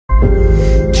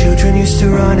used to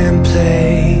run and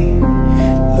play.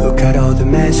 Look at all the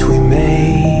mess we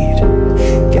made.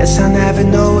 Guess I never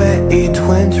know where it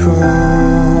went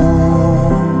wrong.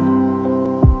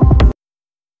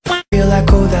 Feel like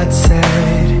all that's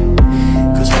sad,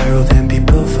 'cause viral then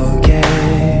people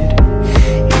forget.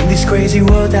 In this crazy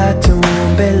world I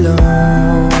don't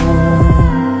belong.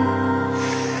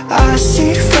 I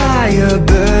see fire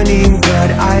burning but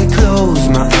I close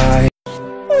my eyes.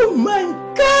 Oh my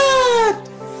God!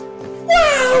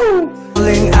 Wow!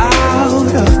 Falling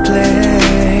out of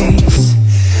place.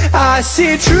 I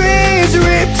see trees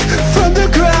ripped from the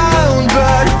ground,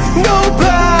 but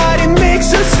nobody makes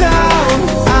a sound.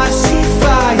 I see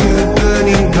fire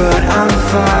burning but I'm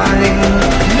fine.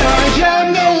 I am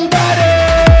nobody.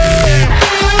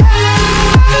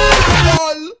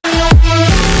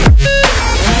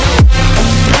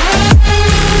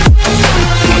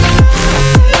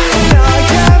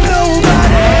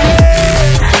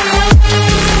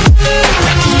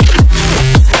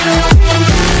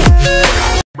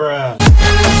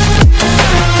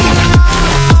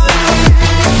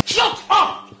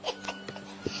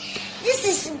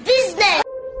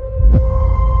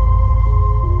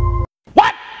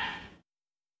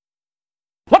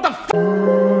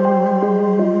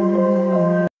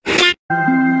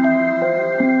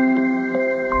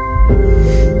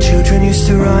 Children used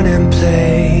to run and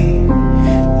play.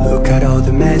 Look at all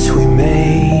the mess we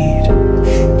made.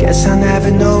 Guess I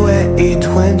never know where it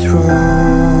went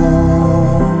wrong.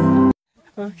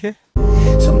 Okay.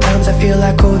 Sometimes I feel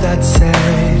like all that's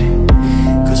sad,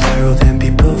 'cause viral then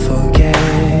people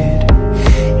forget.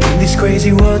 In this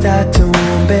crazy world I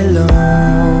don't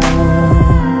belong.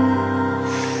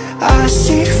 I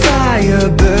see fire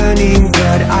burning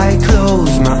but I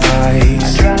close my eyes.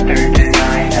 I'd rather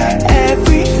deny that.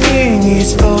 Everything is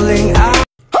falling out.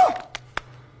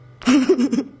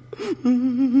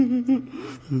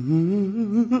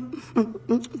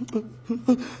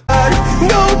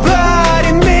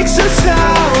 Nobody makes a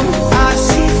sound. I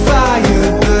see fire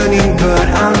burning but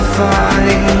I'm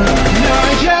fine.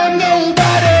 I am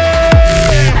nobody.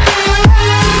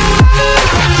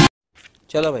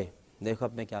 चलो भाई देखो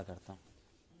अब मैं क्या करता हूँ.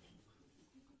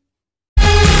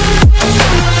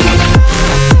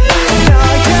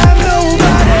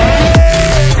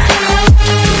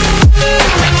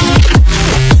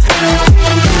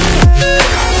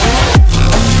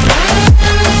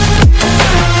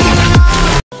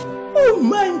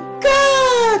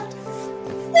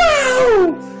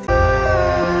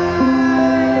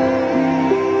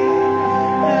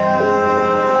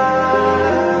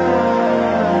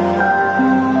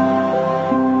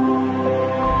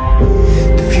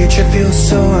 Feels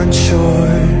so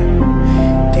unsure.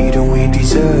 Didn't we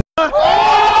deserve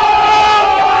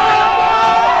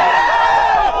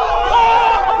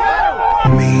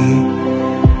me?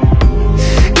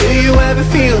 Do you ever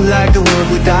feel like the world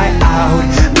would die out?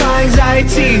 My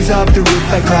anxiety's off the roof,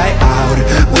 I cry out.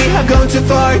 We have gone too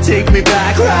far, take me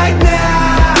back right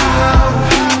now.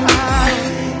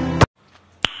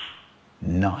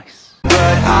 Nice.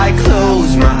 But I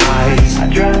close my eyes.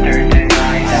 I'd rather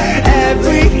deny that.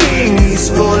 Everything is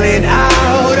falling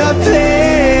out of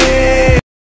place.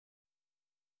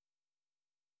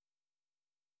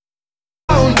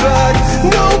 But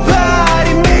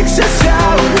nobody makes a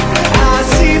sound. I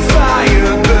see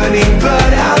fire burning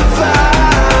but I'm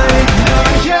fine.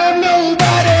 I am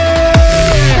nobody.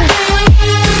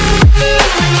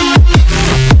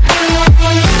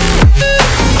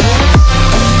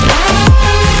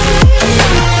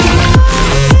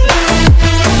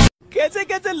 कैसे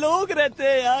कैसे लोग रहते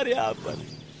हैं यार यहाँ पर.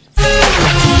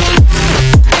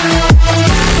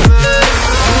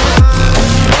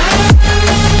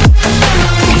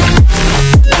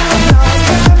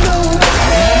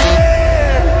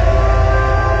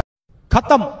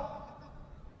 खत्म.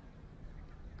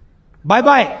 Bye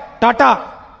bye, Tata,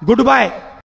 good bye.